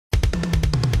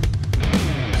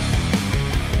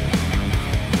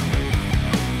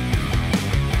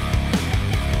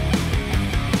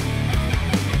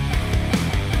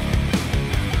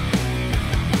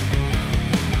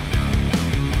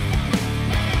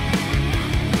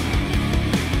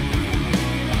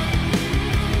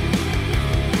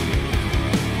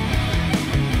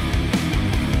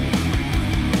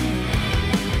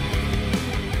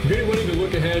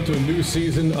ahead to a new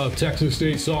season of Texas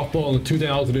State softball in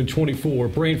 2024.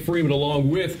 Brant Freeman, along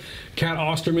with Kat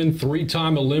Osterman,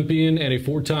 three-time Olympian and a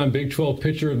four-time Big 12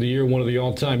 Pitcher of the Year, one of the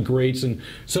all-time greats. And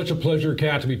such a pleasure,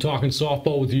 Kat, to be talking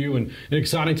softball with you, and an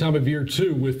exciting time of year,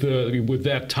 too, with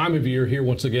that time of year here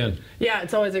once again. Yeah,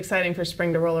 it's always exciting for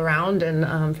spring to roll around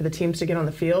and for the teams to get on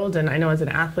the field. And I know as an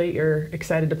athlete, you're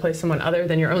excited to play someone other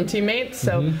than your own teammates.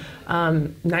 So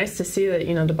nice to see that,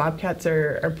 the Bobcats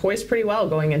are poised pretty well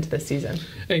going into this season.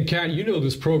 And Kat, you know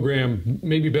this program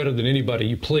maybe better than anybody.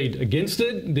 You played against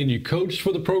it, then you coached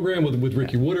for the program with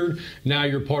Ricci Woodard. Now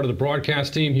you're part of the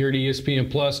broadcast team here at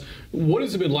ESPN+. What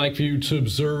has it been like for you to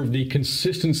observe the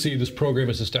consistency this program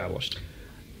has established?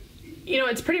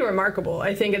 It's pretty remarkable.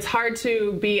 I think it's hard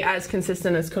to be as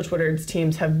consistent as Coach Woodard's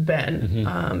teams have been.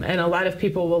 And a lot of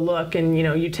people will look and,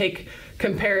 you take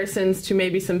comparisons to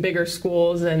maybe some bigger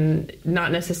schools and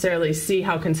not necessarily see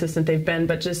how consistent they've been,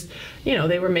 but just,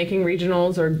 they were making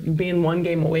regionals or being one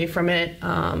game away from it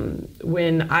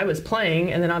when I was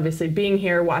playing, and then obviously being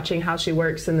here, watching how she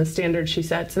works and the standards she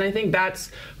sets. And I think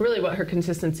that's really what her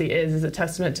consistency is a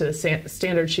testament to the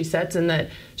standards she sets, and that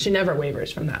she never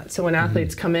wavers from that. So when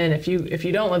athletes come in, if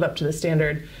you don't live up to the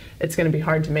standard, it's going to be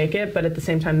hard to make it, but at the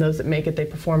same time, those that make it, they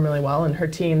perform really well, and her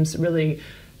teams really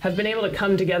have been able to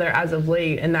come together as of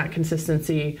late, and that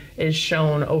consistency is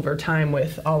shown over time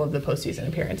with all of the postseason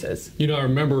appearances. I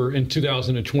remember in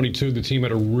 2022, the team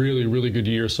had a really, really good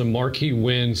year, some marquee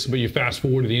wins, but you fast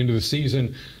forward to the end of the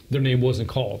season, their name wasn't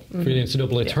called for the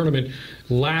NCAA tournament.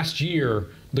 Last year,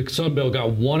 the Sun Belt got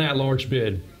one at-large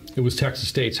bid. It was Texas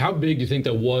State's. How big do you think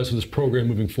that was for this program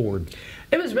moving forward?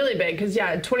 It was really big because,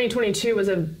 2022 was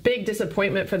a big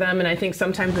disappointment for them. And I think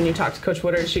sometimes when you talk to Coach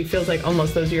Woodard, she feels like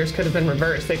almost those years could have been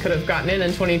reversed. They could have gotten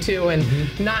in 22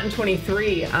 and not in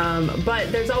 23. But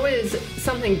there's always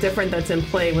something different that's in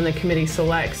play when the committee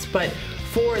selects. But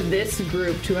for this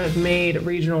group to have made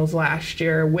regionals last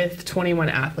year with 21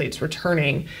 athletes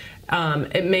returning,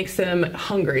 it makes them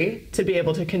hungry to be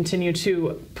able to continue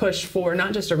to push for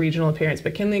not just a regional appearance,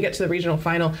 but can they get to the regional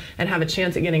final and have a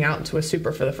chance at getting out into a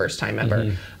super for the first time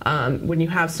ever? When you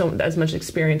have as much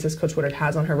experience as Coach Woodard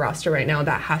has on her roster right now,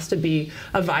 that has to be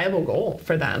a viable goal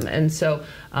for them. And so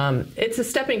it's a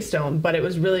stepping stone, but it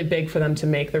was really big for them to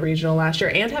make the regional last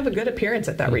year and have a good appearance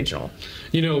at that regional.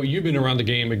 You've been around the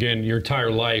game, again, your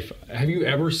entire life. Have you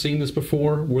ever seen this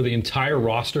before, where the entire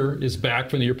roster is back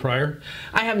from the year prior?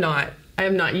 I have not.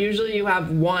 Usually you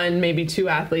have one, maybe two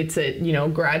athletes that,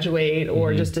 graduate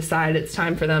or just decide it's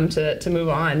time for them to move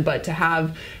on. But to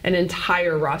have an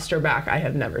entire roster back, I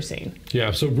have never seen. Yeah,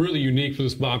 so really unique for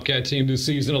this Bobcat team this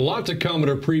season. A lot to come in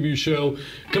our preview show.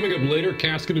 Coming up later,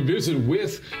 Kat's going to visit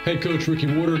with head coach Ricci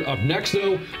Woodard. Up next,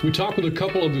 though, we talk with a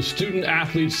couple of the student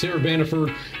athletes, Sara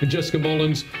Vanderford and Jessica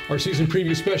Mullins. Our season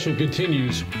preview special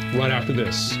continues right after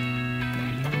this.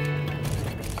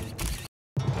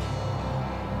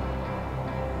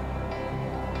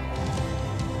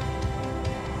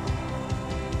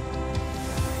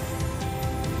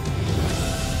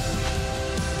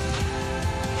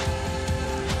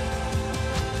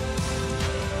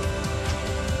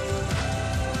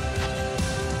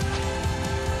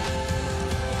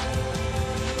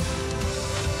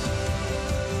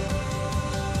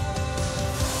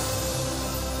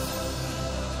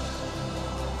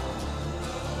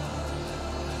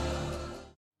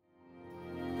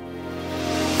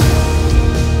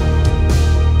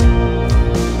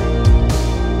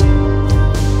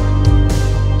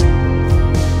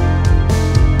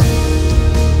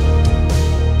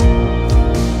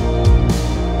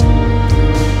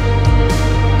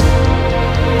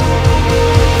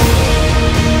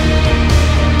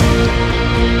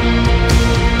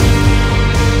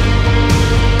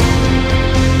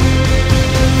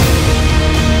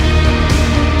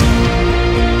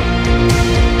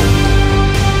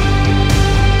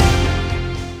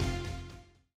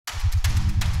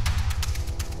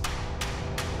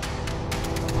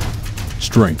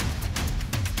 Strength,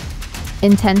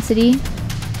 intensity,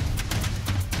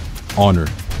 honor,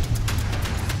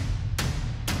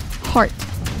 heart.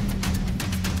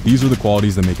 These are the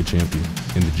qualities that make a champion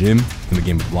in the gym, in the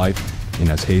game of life, and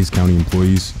as Hays County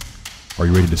employees. Are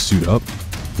you ready to suit up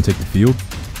and take the field?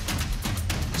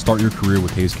 Start your career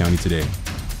with Hays County today.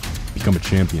 Become a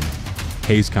champion.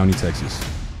 Hays County, Texas.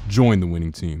 Join the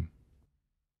winning team.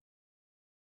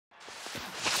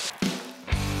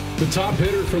 The top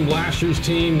hitter from last year's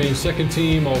team, a second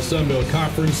team All Sun Belt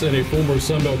Conference and a former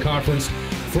Sun Belt Conference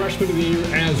Freshman of the Year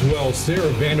as well. Sara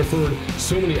Vanderford,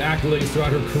 so many accolades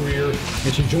throughout her career,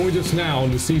 and she joins us now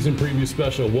in the season preview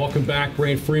special. Welcome back,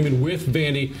 Brant Freeman with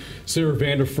Vandy, Sara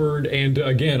Vanderford, and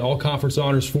again, all conference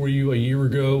honors for you a year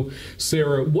ago.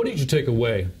 Sara, what did you take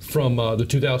away from the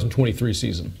 2023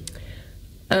 season?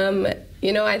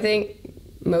 I think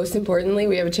most importantly,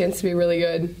 we have a chance to be really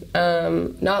good.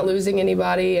 Not losing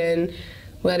anybody and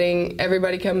letting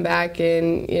everybody come back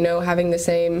and, having the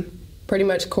same pretty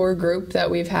much core group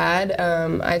that we've had,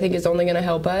 I think is only going to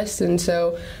help us. And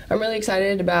so I'm really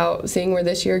excited about seeing where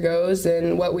this year goes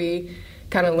and what we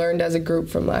kind of learned as a group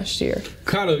from last year.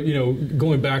 Kind of,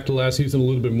 going back to last season a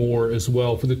little bit more as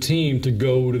well, for the team to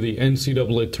go to the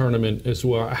NCAA tournament as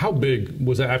well, how big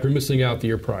was that after missing out the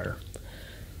year prior?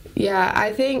 Yeah,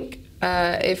 I think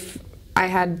if I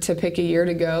had to pick a year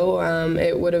to go,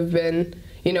 it would have been,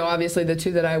 obviously the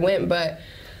two that I went, but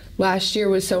last year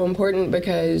was so important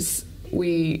because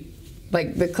the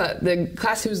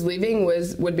class who's leaving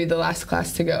would be the last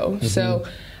class to go. Mm-hmm. So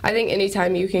I think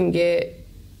anytime you can get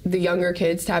the younger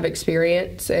kids to have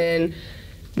experience and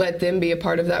let them be a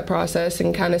part of that process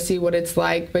and kind of see what it's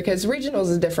like, because regionals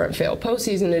is a different feel,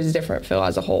 postseason is a different feel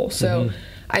as a whole. So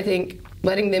I think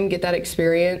letting them get that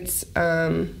experience is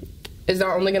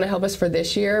not only going to help us for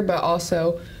this year, but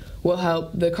also will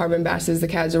help the Carmen Basses, the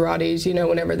Kazaratis,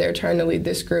 whenever they're trying to lead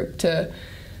this group to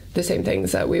the same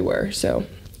things that we were. So,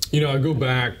 I go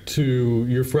back to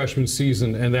your freshman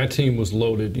season, and that team was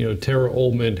loaded. Tara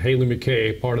Ullman, Haley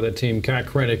McKay, part of that team, Kat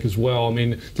Krennick as well. I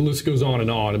mean, the list goes on and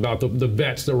on about the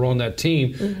vets that were on that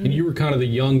team, and you were kind of the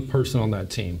young person on that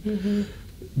team.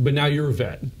 But now you're a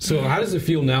vet. So how does it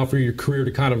feel now for your career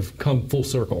to kind of come full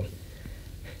circle?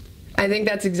 I think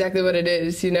that's exactly what it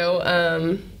is,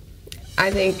 I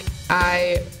think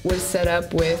I was set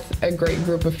up with a great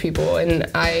group of people, and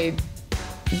I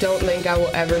don't think I will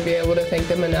ever be able to thank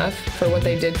them enough for what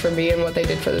they did for me and what they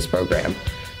did for this program.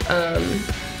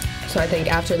 So I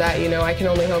think after that, I can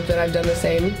only hope that I've done the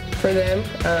same for them,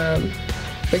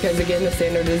 because again, the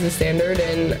standard is the standard,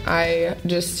 and I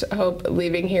just hope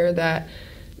leaving here that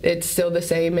it's still the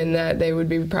same and that they would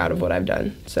be proud of what I've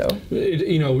done. So,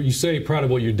 you say proud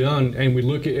of what you've done, and we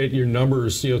look at your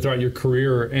numbers, throughout your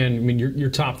career, and I mean, you're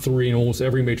top three in almost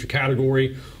every major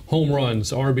category: home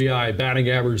runs, RBI, batting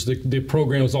average. The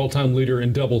program's all-time leader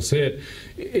in doubles hit.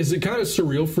 Is it kind of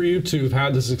surreal for you to have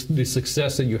had the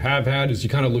success that you have had as you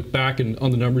kind of look back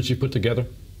on the numbers you put together?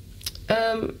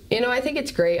 I think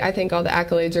it's great. I think all the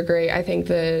accolades are great. I think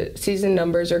the season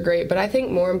numbers are great. But I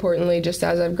think more importantly, just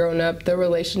as I've grown up, the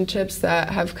relationships that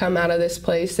have come out of this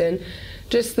place and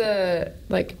just the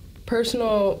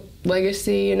personal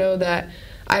legacy, that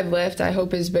I've left, I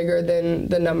hope is bigger than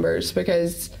the numbers,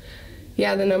 because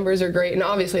the numbers are great. And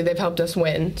obviously they've helped us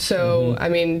win. So, I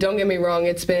mean, don't get me wrong.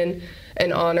 It's been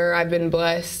an honor. I've been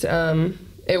blessed.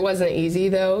 It wasn't easy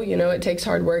though. It takes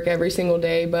hard work every single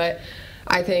day, but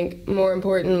I think more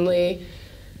importantly,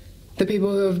 the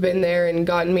people who have been there and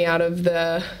gotten me out of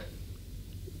the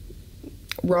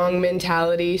wrong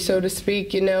mentality, so to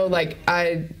speak,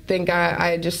 I think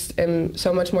I just am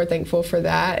so much more thankful for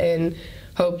that and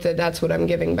hope that that's what I'm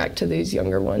giving back to these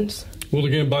younger ones. Well,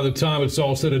 again, by the time it's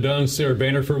all said and done, Sara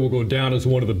Vanderford will go down as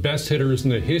one of the best hitters in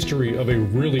the history of a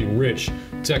really rich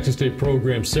Texas State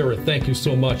program. Sara, thank you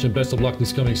so much, and best of luck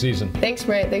this coming season. Thanks,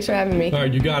 Brant. Thanks for having me. All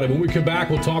right, you got it. When we come back,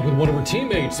 we'll talk with one of her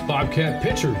teammates, Bobcat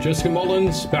pitcher Jessica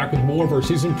Mullins, back with more of our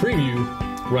season preview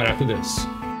right after this.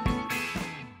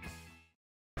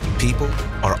 People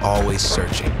are always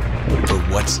searching for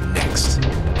what's next.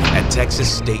 At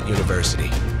Texas State University,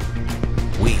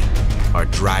 we are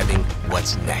driving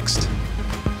what's next.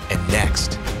 And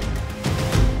next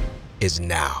is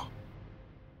now.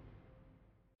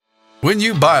 When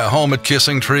you buy a home at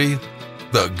Kissing Tree,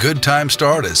 the good times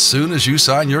start as soon as you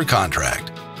sign your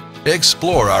contract.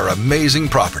 Explore our amazing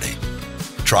property.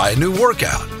 Try a new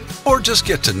workout, or just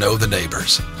get to know the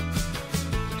neighbors.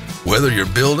 Whether you're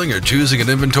building or choosing an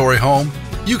inventory home,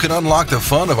 you can unlock the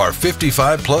fun of our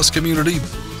 55-plus community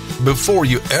before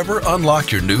you ever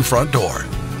unlock your new front door.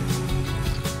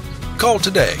 Call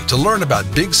today to learn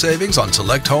about big savings on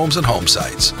select homes and home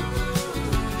sites.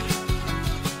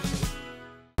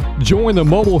 Join the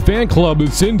mobile fan club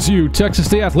that sends you Texas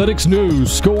State Athletics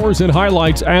news, scores, and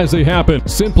highlights as they happen.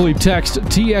 Simply text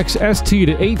TXST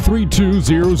to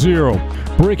 83200.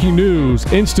 Breaking news,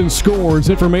 instant scores,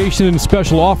 information, and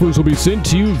special offers will be sent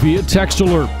to you via text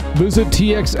alert. Visit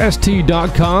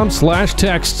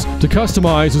txst.com/texts to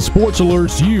customize the sports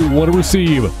alerts you want to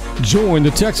receive. Join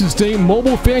the Texas State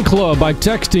mobile fan club by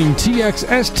texting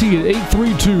TXST at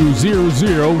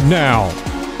 83200 now.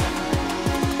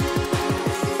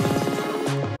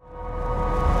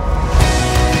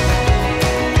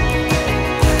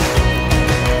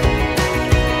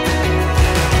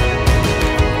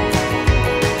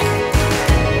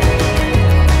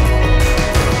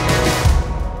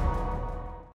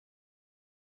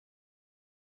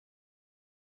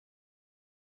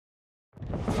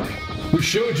 We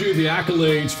showed you the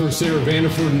accolades for Sara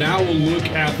Vanderford. Now we'll look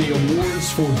at the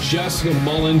awards for Jessica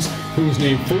Mullins, who was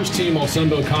named first team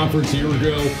All-Sunbelt Conference a year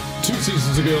ago. 2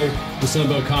 seasons ago, the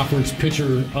Sunbelt Conference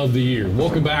Pitcher of the Year.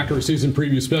 Welcome back to our season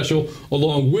preview special,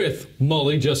 along with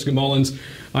Jessica Mullins.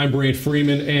 I'm Brant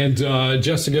Freeman, and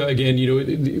Jessica, again,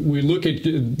 we look at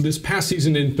this past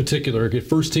season in particular, at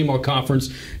first team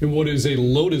All-Conference in what is a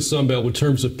loaded Sunbelt in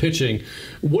terms of pitching.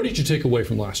 What did you take away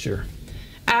from last year?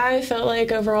 I felt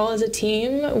like overall as a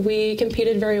team, we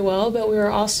competed very well, but we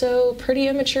were also pretty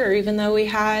immature, even though we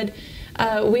had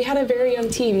a very young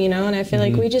team, and I feel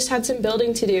like we just had some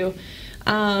building to do.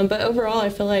 But overall, I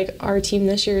feel like our team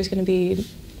this year is going to be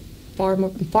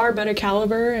far better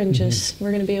caliber, and we're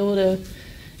going to be able to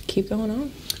keep going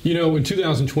on. In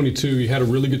 2022, you had a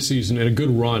really good season and a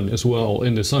good run as well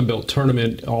in the Sunbelt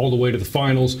tournament, all the way to the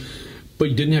finals. But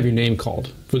you didn't have your name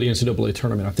called for the NCAA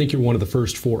tournament. I think you're one of the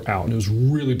first 4 out, and it was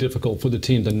really difficult for the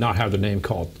team to not have their name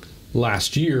called.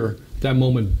 Last year, that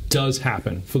moment does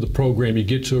happen for the program. You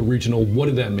get to a regional. What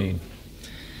did that mean?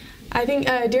 I think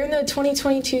during the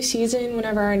 2022 season,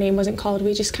 whenever our name wasn't called,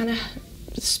 we just kind of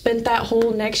spent that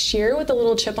whole next year with a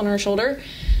little chip on our shoulder,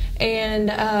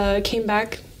 and came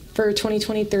back for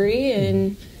 2023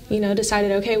 and,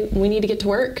 decided, okay, we need to get to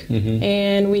work.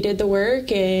 And we did the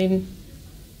work, and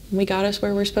we got us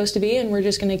where we're supposed to be, and we're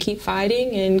just going to keep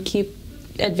fighting and keep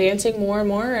advancing more and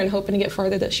more and hoping to get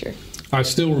farther this year. I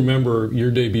still remember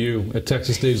your debut at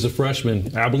Texas State as a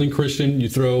freshman. Abilene Christian, you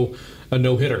throw a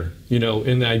no-hitter,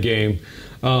 in that game.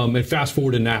 And fast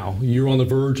forward to now, you're on the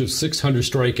verge of 600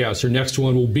 strikeouts. Your next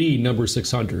one will be number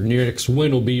 600. And your next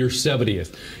win will be your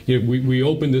 70th. We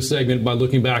opened this segment by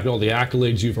looking back at all the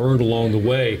accolades you've earned along the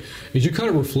way. As you kind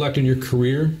of reflect on your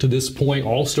career to this point,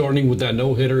 all starting with that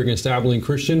no-hitter against Abilene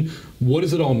Christian, what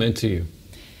has it all meant to you?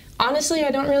 Honestly, I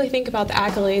don't really think about the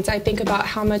accolades. I think about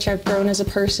how much I've grown as a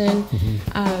person.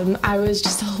 I was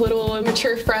just a little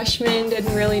immature freshman,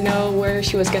 didn't really know where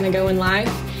she was going to go in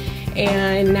life.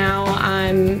 And now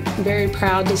I'm very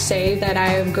proud to say that I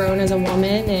have grown as a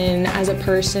woman and as a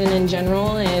person in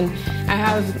general, and I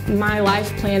have my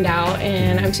life planned out,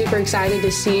 and I'm super excited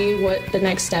to see what the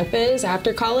next step is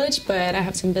after college, but I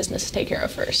have some business to take care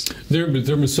of first. There have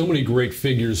been so many great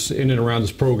figures in and around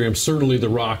this program. Certainly The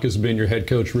Rock has been your head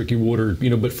coach, Ricci Woodard,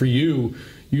 but for you,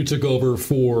 you took over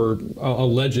for a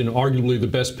legend, arguably the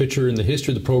best pitcher in the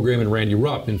history of the program, in Randy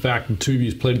Rupp. In fact, the two of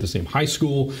you played at the same high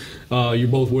school. You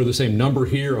both wear the same number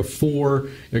here of 4.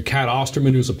 Kat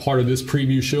Osterman, who's a part of this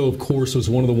preview show, of course, was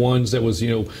one of the ones that was,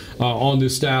 on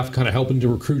this staff, kind of helping to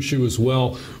recruit you as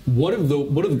well. What have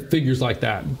the figures like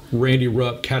that, Randy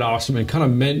Rupp, Kat Osterman, kind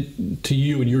of meant to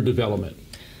you in your development?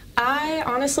 I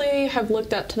honestly have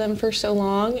looked up to them for so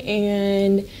long,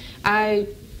 and I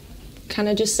kind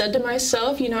of just said to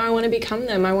myself, I want to become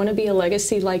them. I want to be a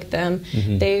legacy like them.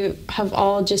 They have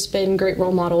all just been great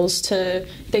role models to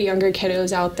the younger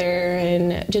kiddos out there,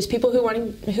 and just people who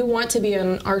want to be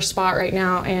in our spot right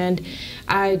now. And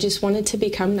I just wanted to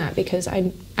become that because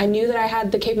I knew that I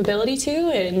had the capability to,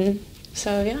 and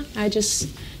so yeah, I just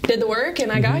did the work and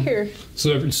I got here.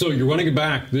 So you're running it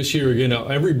back this year.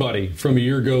 Everybody from a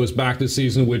year ago is back this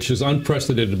season, which is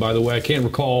unprecedented, by the way. I can't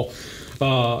recall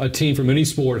a team from any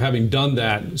sport having done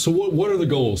that. So what are the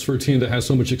goals for a team that has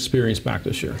so much experience back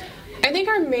this year? I think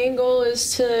our main goal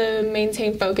is to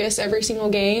maintain focus every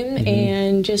single game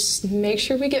and just make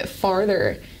sure we get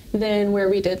farther than where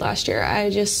we did last year.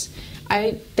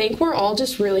 I think we're all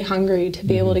just really hungry to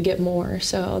be able to get more.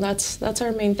 So that's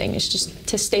our main thing, is just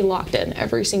to stay locked in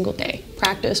every single day,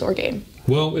 practice or game.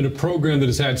 Well, in a program that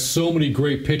has had so many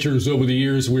great pitchers over the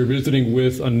years, we're visiting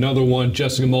with another one,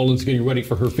 Jessica Mullins, getting ready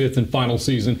for her 5th and final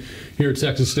season here at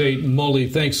Texas State. Mully,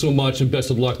 thanks so much and best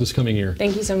of luck this coming year.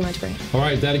 Thank you so much, Brant. All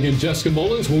right, that again, Jessica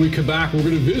Mullins. When we come back, we're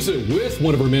going to visit with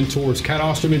one of her mentors, Kat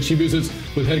Osterman. She visits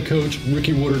with head coach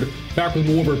Ricci Woodard. Back with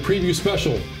more of our preview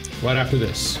special right after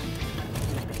this.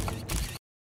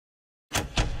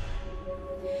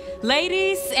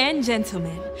 Ladies and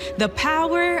gentlemen, the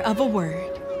power of a word.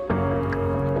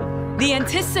 The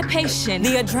anticipation,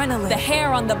 the adrenaline, the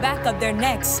hair on the back of their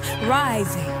necks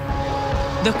rising.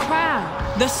 The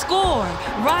crowd, the score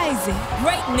rising.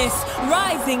 Greatness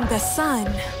rising, the sun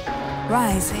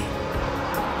rising.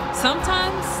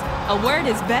 Sometimes a word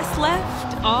is best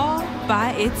left all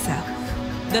by itself.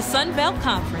 The Sunbelt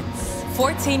Conference,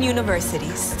 14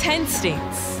 universities, 10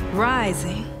 states,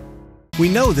 rising. We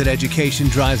know that education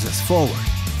drives us forward.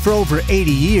 For over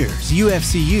 80 years,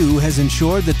 UFCU has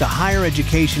ensured that the higher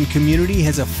education community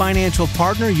has a financial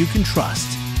partner you can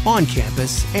trust, on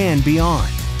campus and beyond.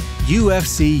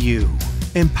 UFCU,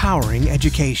 empowering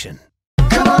education.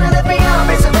 Come on and let me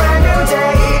embrace a brand new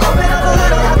day. Open up a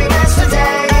little happiness today.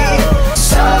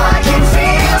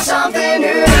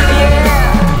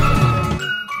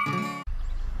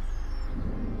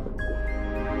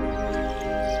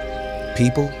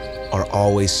 People are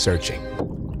always searching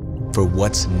for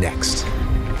what's next.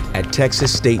 At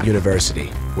Texas State University,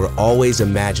 we're always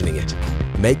imagining it,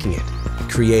 making it,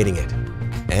 creating it,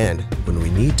 and when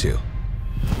we need to,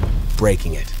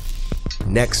 breaking it.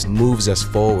 Next moves us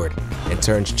forward and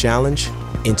turns challenge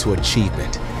into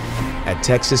achievement. At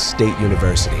Texas State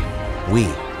University, we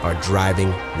are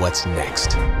driving what's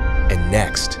next. And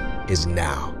next is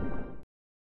now.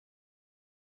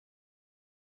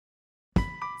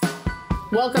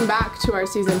 Welcome back to our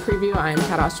season preview. I am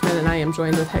Kat Osterman, and I am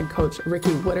joined with head coach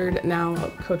Ricci Woodard. Now,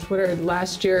 Coach Woodard,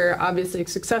 last year, obviously a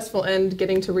successful end,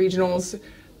 getting to regionals,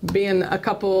 being a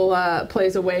couple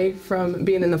plays away from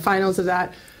being in the finals of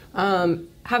that.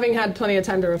 Having had plenty of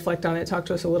time to reflect on it, talk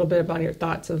to us a little bit about your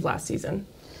thoughts of last season.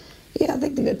 Yeah, I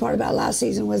think the good part about last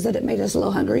season was that it made us a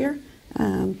little hungrier.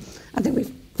 I think we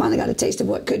finally got a taste of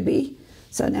what could be.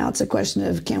 So now it's a question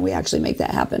of, can we actually make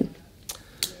that happen?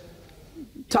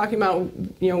 Talking about,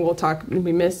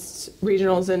 we missed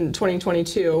regionals in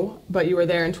 2022, but you were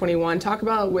there in 21. Talk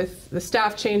about with the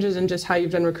staff changes and just how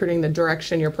you've been recruiting, the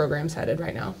direction your program's headed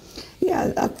right now.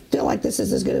 Yeah, I feel like this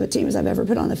is as good of a team as I've ever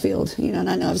put on the field. And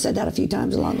I know I've said that a few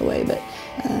times along the way, but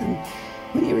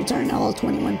when you return all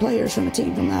 21 players from a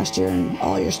team from last year and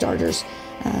all your starters,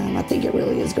 I think it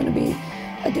really is going to be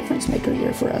a difference maker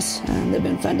year for us. They've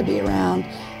been fun to be around.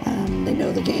 They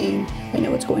know the game. They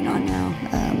know what's going on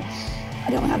now. I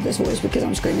don't have this voice because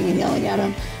I'm screaming and yelling at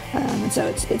them. And so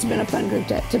it's been a fun group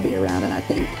to be around, and I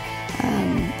think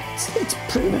it's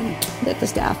proven that the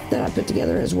staff that I put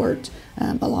together has worked,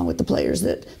 along with the players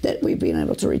that we've been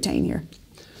able to retain here.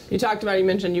 You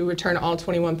mentioned you return all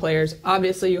 21 players.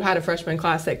 Obviously, you had a freshman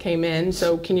class that came in.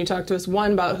 So can you talk to us,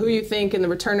 one, about who you think in the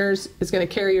returners is going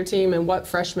to carry your team, and what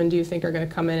freshmen do you think are going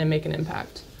to come in and make an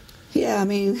impact? Yeah,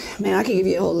 I could give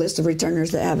you a whole list of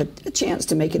returners that have a chance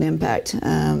to make an impact.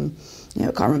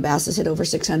 Carmen Bass has hit over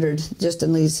 600 just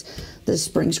in the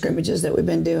spring scrimmages that we've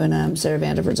been doing. Sara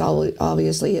Vanderford's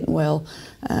obviously hitting well.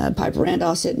 Piper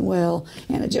Randolph's hitting well.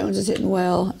 Anna Jones is hitting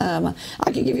well.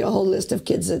 I could give you a whole list of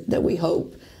kids that we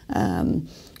hope are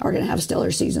going to have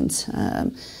stellar seasons.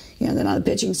 Then on the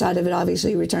pitching side of it,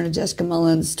 obviously, returning Jessica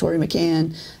Mullins, Tori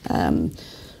McCann,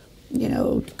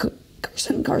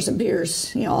 Carson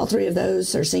Pierce, all three of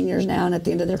those are seniors now and at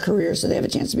the end of their career, so they have a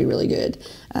chance to be really good.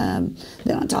 Then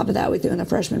on top of that, we threw in a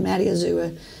freshman, Maddie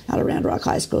Azua, out of Round Rock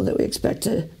High School, that we expect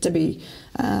to be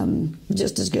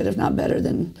just as good, if not better,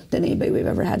 than anybody we've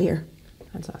ever had here.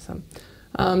 That's awesome.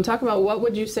 Talk about, what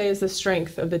would you say is the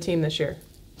strength of the team this year,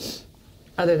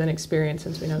 other than experience,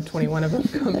 since we know 21 of them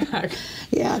come back?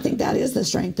 Yeah, I think that is the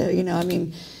strength, though.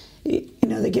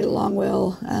 They get along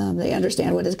well. They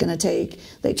understand what it's going to take.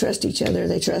 They trust each other.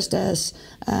 They trust us.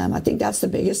 I think that's the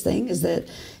biggest thing, is that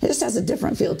it just has a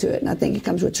different feel to it, and I think it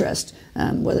comes with trust,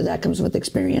 whether that comes with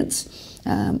experience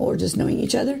or just knowing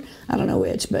each other. I don't know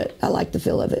which, but I like the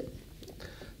feel of it.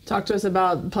 Talk to us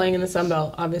about playing in the Sun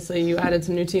Belt. Obviously, you added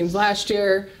some new teams last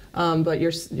year, but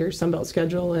your Sun Belt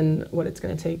schedule and what it's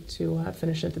going to take to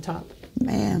finish at the top.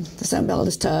 Man, the Sun Belt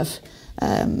is tough.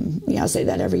 I say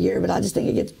that every year, but I just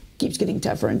think it keeps getting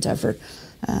tougher and tougher.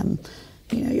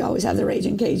 You always have the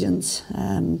Raging Cajuns.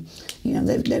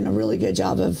 They've done a really good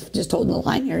job of just holding the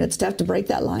line here, and it's tough to break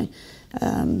that line.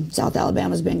 South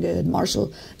Alabama's been good.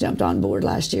 Marshall jumped on board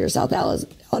last year. South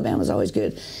Alabama's always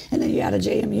good. And then you add a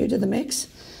JMU to the mix.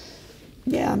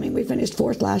 Yeah, we finished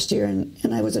fourth last year, and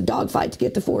it was a dogfight to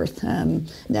get to fourth.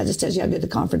 That just tells you how good the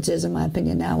conference is, in my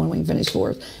opinion, now, when we can finish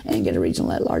fourth and get a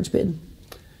regional at-large bid.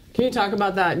 Can you talk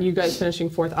about that? You guys finishing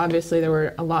fourth, obviously there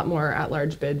were a lot more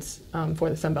at-large bids for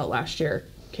the Sun Belt last year.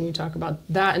 Can you talk about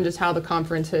that and just how the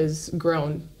conference has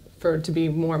grown to be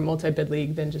more multi-bid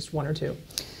league than just one or two?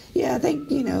 Yeah, I think,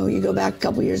 you go back a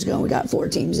couple years ago and we got 4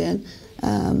 teams in.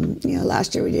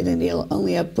 Last year we did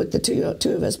only up with the two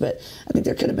of us, but I think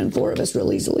there could have been 4 of us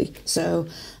real easily. So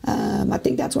I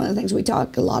think that's one of the things we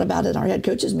talk a lot about at our head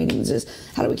coaches meetings, is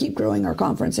how do we keep growing our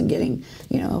conference and getting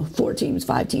 4 teams,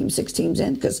 5 teams, 6 teams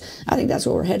in, because I think that's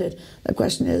where we're headed. The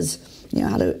question is,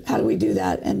 how do we do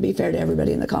that and be fair to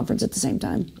everybody in the conference at the same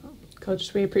time?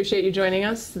 Coach, we appreciate you joining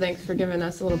us. Thanks for giving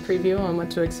us a little preview on what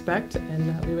to expect,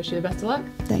 and we wish you the best of luck.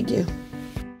 Thank you.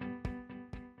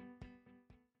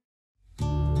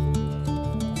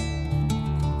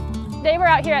 Today we're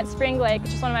out here at Spring Lake,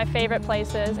 which is one of my favorite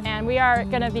places, and we are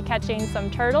going to be catching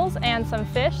some turtles and some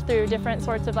fish through different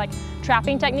sorts of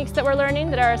trapping techniques that we're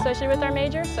learning that are associated with our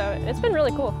major, so it's been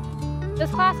really cool. This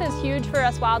class is huge for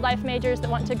us wildlife majors that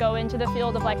want to go into the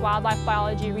field of wildlife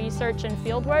biology research and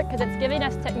field work, because it's giving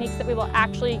us techniques that we will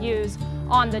actually use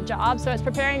on the job, so it's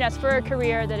preparing us for a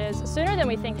career that is sooner than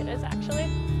we think it is actually.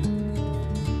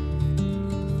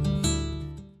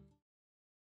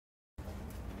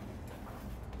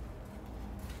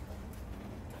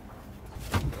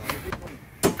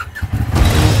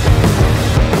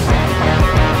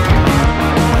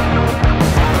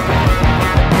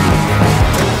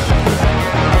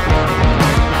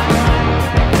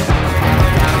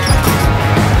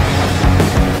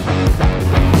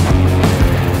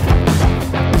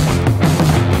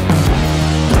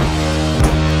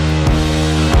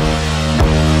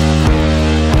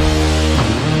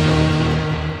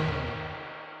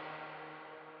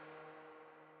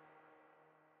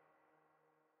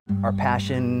 Our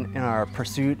passion and our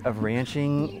pursuit of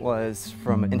ranching was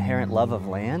from inherent love of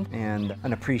land and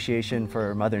an appreciation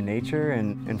for Mother Nature,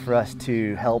 and for us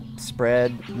to help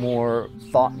spread more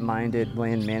thought-minded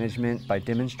land management by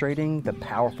demonstrating the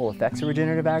powerful effects of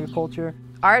regenerative agriculture.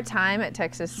 Our time at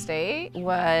Texas State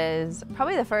was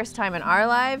probably the first time in our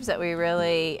lives that we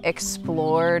really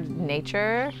explored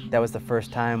nature. That was the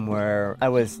first time where I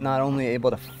was not only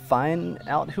able to find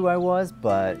out who I was,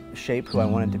 but shape who I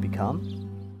wanted to become.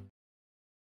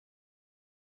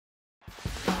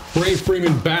 Brant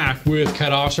Freeman back with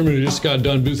Cat Osterman, who just got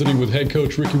done visiting with head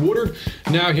coach Ricci Woodard.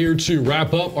 Now here to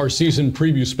wrap up our season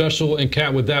preview special. And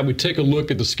Cat, with that, we take a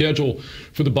look at the schedule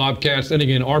for the Bobcats. And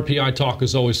again, RPI talk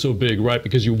is always so big, right?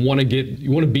 Because you want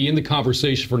to be in the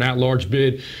conversation for an at-large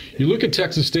bid. You look at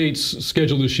Texas State's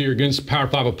schedule this year against Power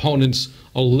 5 opponents,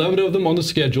 11 of them on the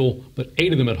schedule, but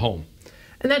 8 of them at home.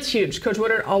 And that's huge. Coach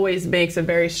Woodard always makes a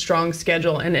very strong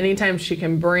schedule, and anytime she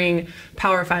can bring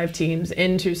Power 5 teams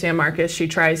into San Marcos, she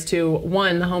tries to.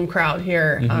 One, the home crowd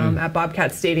here at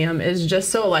Bobcat Stadium is just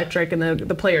so electric, and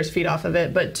the players feed off of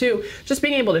it. But two, just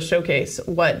being able to showcase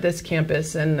what this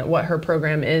campus and what her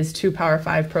program is to Power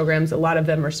 5 programs. A lot of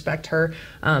them respect her,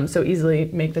 so easily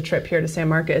make the trip here to San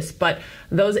Marcos. But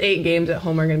those 8 games at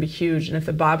home are going to be huge, and if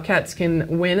the Bobcats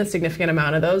can win a significant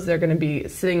amount of those, they're going to be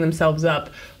setting themselves up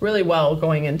really well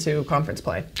going into conference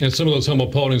play. And some of those home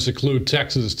opponents include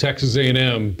Texas, Texas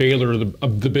A&M, Baylor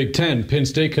of the Big Ten. Penn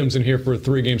State comes in here for a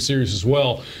 3-game series as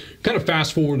well. Kind of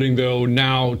fast forwarding, though,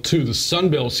 now to the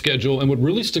Sun Belt schedule, and what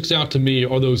really sticks out to me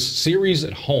are those series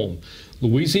at home.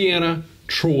 Louisiana,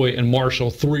 Troy, and Marshall,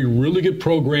 3 really good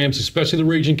programs, especially the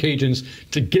Raging Cajuns.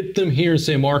 To get them here in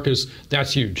San Marcos,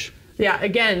 that's huge. Yeah,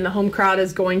 again, the home crowd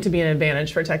is going to be an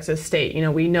advantage for Texas State. You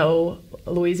know, we know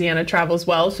Louisiana travels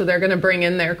well, so they're going to bring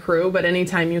in their crew, but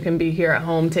anytime you can be here at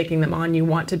home taking them on, you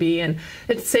want to be. And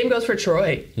the same goes for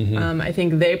Troy. I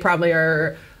think they probably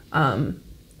are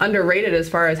underrated as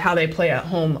far as how they play at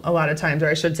home a lot of times, or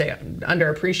I should say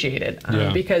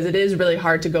underappreciated, because it is really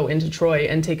hard to go into Troy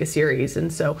and take a series.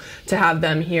 And so to have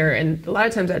them here, and a lot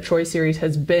of times that Troy series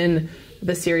has been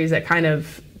the series that kind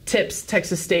of tips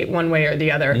Texas State one way or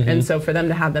the other. And so for them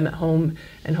to have them at home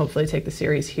and hopefully take the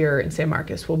series here in San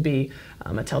Marcos will be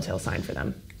a telltale sign for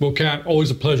them. Well, Kat,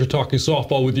 always a pleasure talking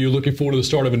softball with you. Looking forward to the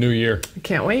start of a new year. I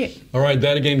can't wait. All right,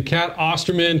 that again, Kat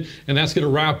Osterman, and that's going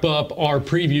to wrap up our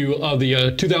preview of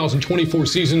the 2024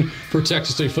 season for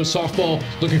Texas State softball.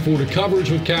 Looking forward to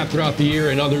coverage with Kat throughout the year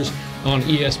and others on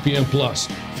ESPN+.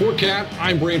 For Kat,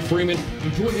 I'm Brant Freeman.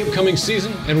 Enjoy the upcoming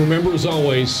season, and remember, as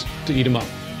always, to eat 'em up.